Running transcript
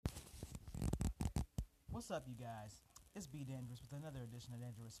What's up, you guys? It's B Dangerous with another edition of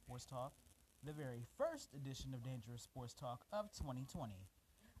Dangerous Sports Talk, the very first edition of Dangerous Sports Talk of 2020.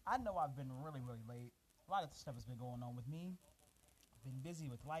 I know I've been really late. A lot of stuff has been going on with me. I've been busy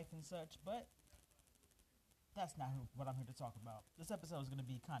with life and such, but that's not what I'm here to talk about. This episode is going to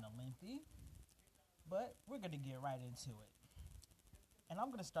be kind of lengthy, but we're going to get right into it. And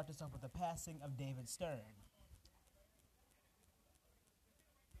I'm going to start this off with the passing of David Stern.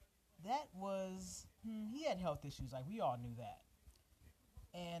 That was, he had health issues, like we all knew that.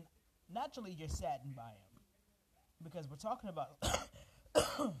 And naturally you're saddened by him. Because we're talking about,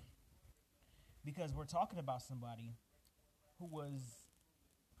 somebody who was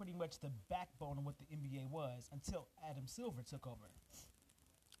pretty much the backbone of what the NBA was until Adam Silver took over.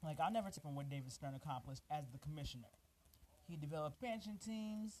 Like, I'll never take on what David Stern accomplished as the commissioner. He developed expansion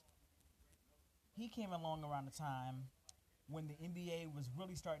teams. He came along around the time when the NBA was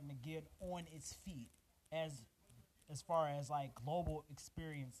really starting to get on its feet as far as like global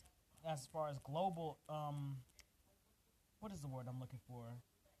experience, as far as global what is the word I'm looking for?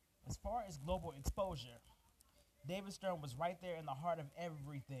 As far as global exposure, David Stern was right there in the heart of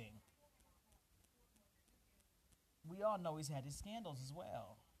everything. We all know he's had his scandals as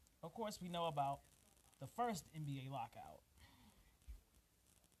well. Of course, we know about the first NBA lockout.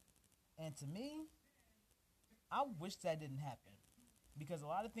 And to me, I wish that didn't happen, because a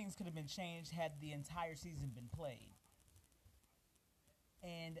lot of things could have been changed had the entire season been played.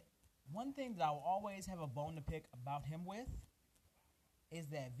 And one thing that I will always have a bone to pick about him with is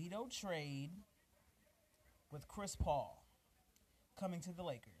that veto trade with Chris Paul coming to the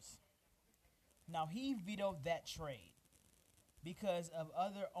Lakers. Now, he vetoed that trade because of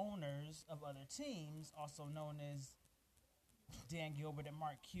other owners of other teams, also known as Dan Gilbert and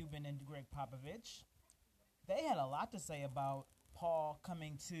Mark Cuban and Greg Popovich. They had a lot to say about Paul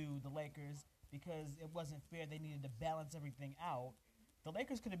coming to the Lakers because it wasn't fair. They needed to balance everything out. The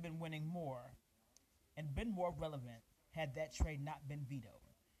Lakers could have been winning more and been more relevant had that trade not been vetoed.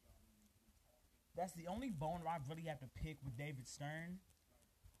 That's the only bone I really have to pick with David Stern.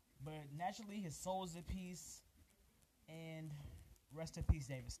 But naturally, his soul is at peace, and rest in peace,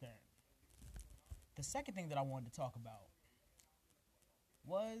 David Stern. The second thing that I wanted to talk about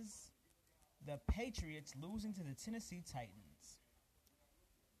was the Patriots losing to the Tennessee Titans.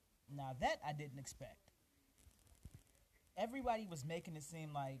 Now, that I didn't expect. Everybody was making it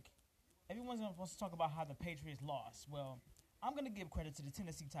seem like everyone's supposed to talk about how the Patriots lost. Well, I'm going to give credit to the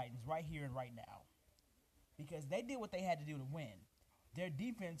Tennessee Titans right here and right now, because they did what they had to do to win. Their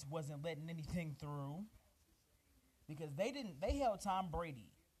defense wasn't letting anything through, because they held Tom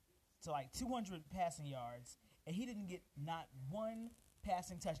Brady to like 200 passing yards, and he didn't get not one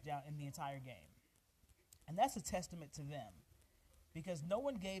passing touchdown in the entire game. And that's a testament to them, because no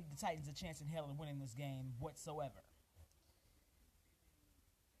one gave the Titans a chance in hell of winning this game whatsoever.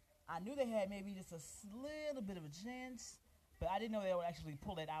 I knew they had maybe just a little bit of a chance, but I didn't know they would actually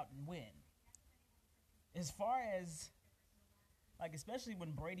pull it out and win. As far as, like, especially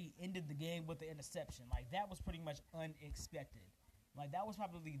when Brady ended the game with the interception, like, that was pretty much unexpected. Like, that was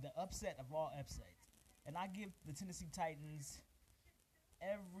probably the upset of all upsets. And I give the Tennessee Titans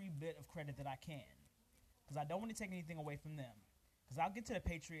every bit of credit that I can, because I don't want to take anything away from them, because I'll get to the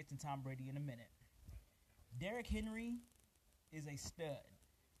Patriots and Tom Brady in a minute. Derrick Henry is a stud.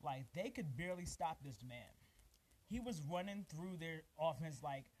 Like, they could barely stop this man. He was running through their offense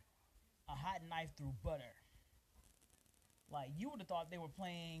like a hot knife through butter. Like, you would have thought they were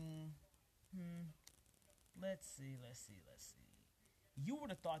playing, let's see. You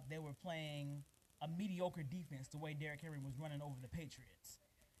would have thought they were playing a mediocre defense the way Derrick Henry was running over the Patriots.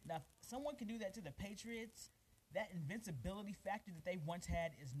 Now, if someone can do that to the Patriots, that invincibility factor that they once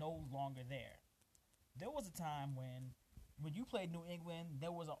had is no longer there. There was a time when you played New England,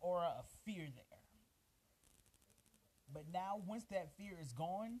 there was an aura of fear there. But now, once that fear is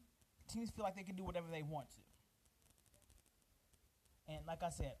gone, teams feel like they can do whatever they want to. And like I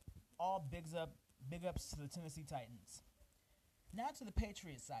said, all big ups to the Tennessee Titans. Now to the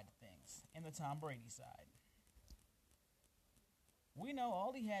Patriots side of things and the Tom Brady side. We know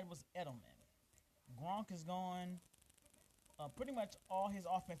all he had was Edelman. Gronk is gone. Pretty much all his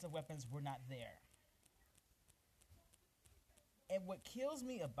offensive weapons were not there. And what kills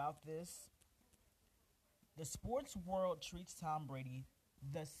me about this, the sports world treats Tom Brady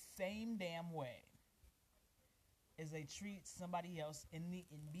the same damn way as they treat somebody else in the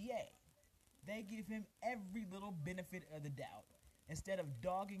NBA. They give him every little benefit of the doubt instead of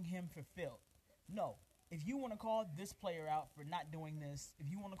dogging him for filth. No, if you want to call this player out for not doing this,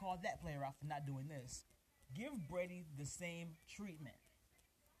 if you want to call that player out for not doing this, give Brady the same treatment.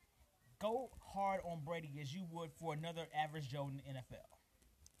 go hard on Brady as you would for another average Joe in the NFL.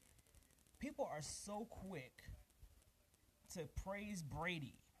 People are so quick to praise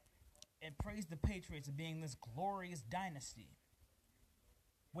Brady and praise the Patriots as being this glorious dynasty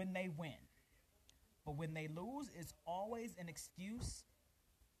when they win. But when they lose, it's always an excuse.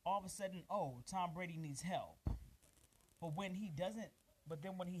 All of a sudden, oh, Tom Brady needs help. But when he doesn't, but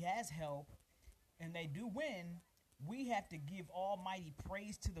then when he has help and they do win, we have to give almighty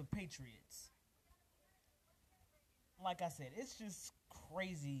praise to the Patriots. Like I said, it's just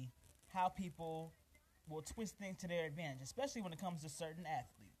crazy how people will twist things to their advantage, especially when it comes to certain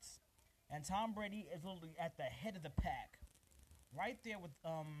athletes. And Tom Brady is literally at the head of the pack. Right there with,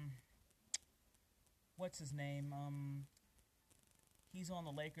 what's his name? He's on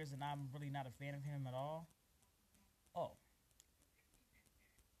the Lakers, and I'm really not a fan of him at all. Oh.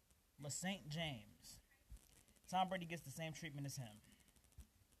 LeSaint James. Tom Brady gets the same treatment as him.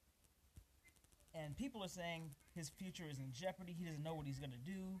 And people are saying his future is in jeopardy. He doesn't know what he's going to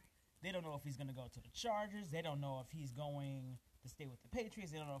do. They don't know if he's going to go to the Chargers. They don't know if he's going to stay with the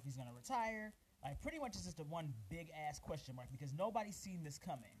Patriots. They don't know if he's going to retire. Like, pretty much it's just a one big-ass question mark because nobody's seen this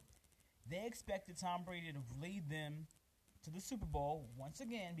coming. They expected Tom Brady to lead them to the Super Bowl once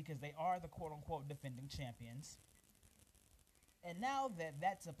again because they are the quote-unquote defending champions. And now that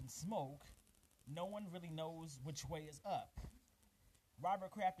that's up in smoke, no one really knows which way is up.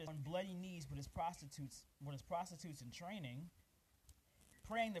 Robert Kraft is on bloody knees with his prostitutes in training,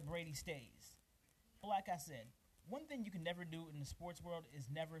 praying that Brady stays. But like I said, one thing you can never do in the sports world is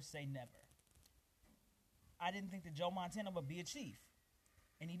never say never. I didn't think that Joe Montana would be a Chief,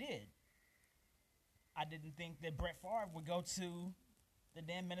 and he did. I didn't think that Brett Favre would go to the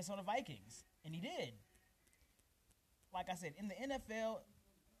damn Minnesota Vikings, and he did. Like I said, in the NFL,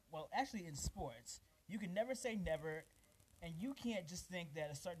 well, actually in sports, you can never say never, and you can't just think that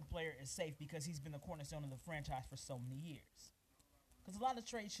a certain player is safe because he's been the cornerstone of the franchise for so many years. Because a lot of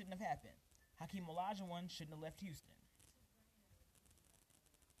trades shouldn't have happened. Hakeem Olajuwon shouldn't have left Houston.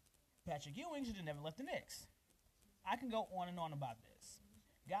 Patrick Ewing should have never left the Knicks. I can go on and on about this.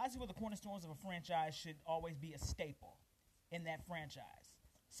 Guys who are the cornerstones of a franchise should always be a staple in that franchise.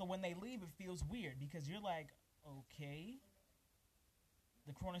 So when they leave, it feels weird because you're like, okay,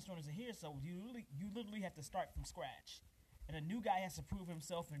 the cornerstones are here, so you literally have to start from scratch. And a new guy has to prove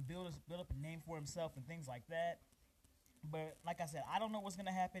himself and build up a name for himself and things like that. But like I said, I don't know what's going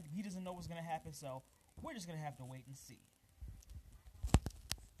to happen. He doesn't know what's going to happen, so we're just going to have to wait and see.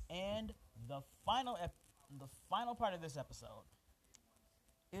 And the final part of this episode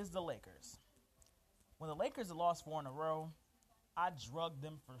is the Lakers. When the Lakers had lost 4 in a row, I drugged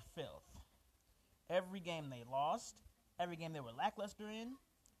them for filth. Every game they lost, every game they were lackluster in,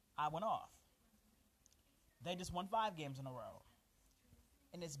 I went off. They just won 5 games in a row.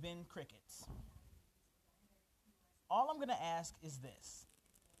 And it's been crickets. All I'm going to ask is this.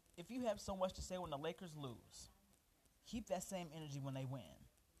 If you have so much to say when the Lakers lose, keep that same energy when they win.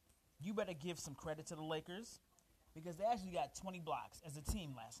 You better give some credit to the Lakers because they actually got 20 blocks as a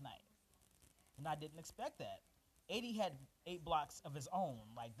team last night. And I didn't expect that. 80 had 8 blocks of his own.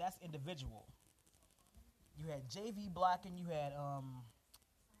 Like, that's individual. You had JV blocking. You had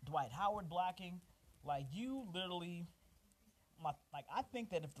Dwight Howard blocking. Like, you literally... I think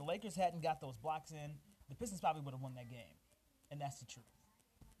that if the Lakers hadn't got those blocks in, the Pistons probably would have won that game. And that's the truth.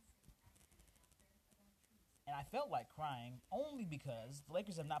 And I felt like crying only because the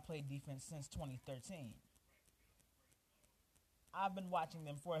Lakers have not played defense since 2013. I've been watching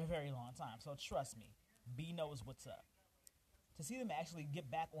them for a very long time, so trust me, B knows what's up. To see them actually get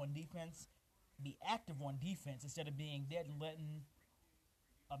back on defense, be active on defense instead of being dead and letting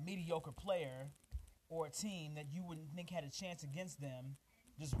a mediocre player or a team that you wouldn't think had a chance against them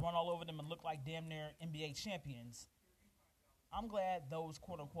just run all over them and look like damn near NBA champions, I'm glad those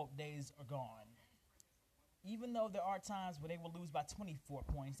quote-unquote days are gone. Even though there are times where they will lose by 24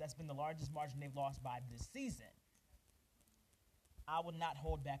 points, that's been the largest margin they've lost by this season, I will not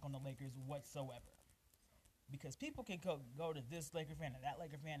hold back on the Lakers whatsoever. Because people can go to this Laker fan and that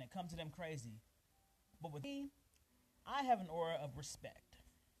Laker fan and come to them crazy. But with me, I have an aura of respect.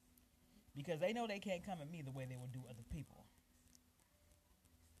 Because they know they can't come at me the way they would do other people.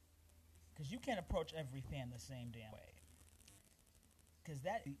 Because you can't approach every fan the same damn way. Because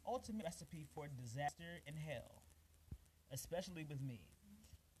that's the ultimate recipe for disaster and hell. Especially with me.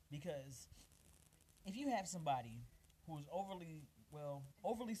 Because if you have somebody who is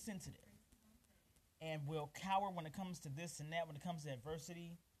overly sensitive and will cower when it comes to this and that, when it comes to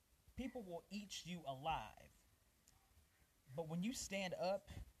adversity, people will eat you alive. But when you stand up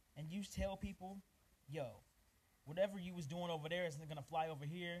and you tell people, yo, whatever you was doing over there isn't going to fly over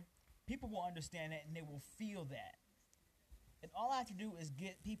here, people will understand that and they will feel that. And all I have to do is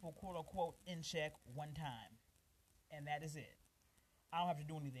get people, quote unquote, in check one time. And that is it. I don't have to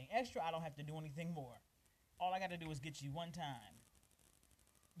do anything extra. I don't have to do anything more. All I got to do is get you one time.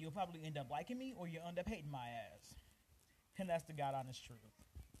 You'll probably end up liking me or you'll end up hating my ass. And that's the God honest truth.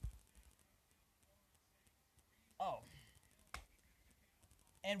 Oh.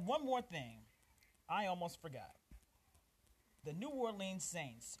 And one more thing. I almost forgot. The New Orleans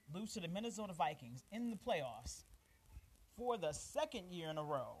Saints lose to the Minnesota Vikings in the playoffs for the second year in a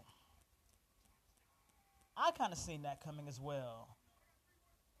row. I kind of seen that coming as well.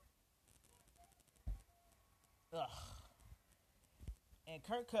 Ugh. And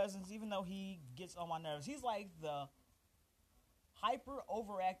Kirk Cousins, even though he gets on my nerves, he's like the hyper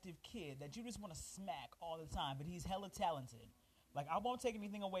overactive kid that you just want to smack all the time, but he's hella talented. Like, I won't take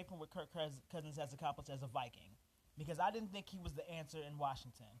anything away from what Kirk Cousins has accomplished as a Viking, because I didn't think he was the answer in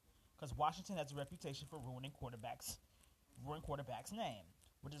Washington, because Washington has a reputation for ruining quarterbacks' name,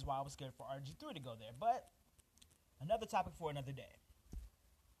 which is why I was scared for RG3 to go there. But another topic for another day.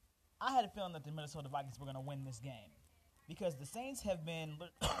 I had a feeling that the Minnesota Vikings were going to win this game, because the Saints have been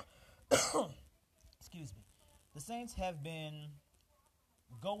excuse me. The Saints have been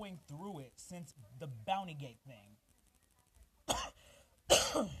going through it since the Bounty Gate thing.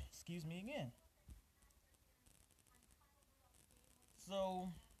 Excuse me again. So,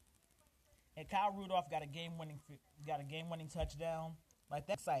 and Kyle Rudolph got a game-winning touchdown. Like,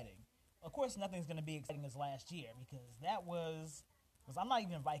 that's exciting. Of course, nothing's going to be exciting as last year, because that was I'm not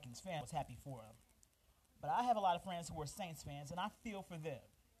even a Vikings fan. I was happy for him. But I have a lot of friends who are Saints fans, and I feel for them,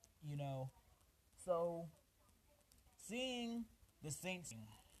 you know. So, seeing the Saints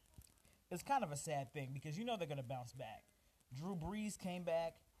is kind of a sad thing, because you know they're going to bounce back. Drew Brees came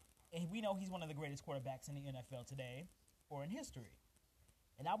back, and we know he's one of the greatest quarterbacks in the NFL today, or in history.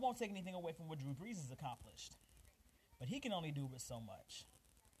 And I won't take anything away from what Drew Brees has accomplished. But he can only do it so much.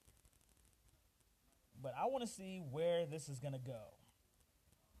 But I want to see where this is going to go.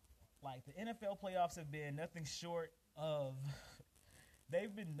 Like, the NFL playoffs have been nothing short of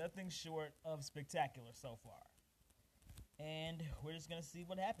they've been nothing short of spectacular so far. And we're just going to see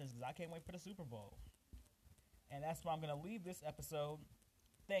what happens, because I can't wait for the Super Bowl. And that's why I'm going to leave this episode.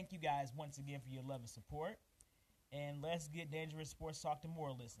 Thank you guys once again for your love and support. And let's get Dangerous Sports Talk to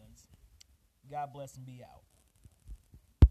more listens. God bless and be out.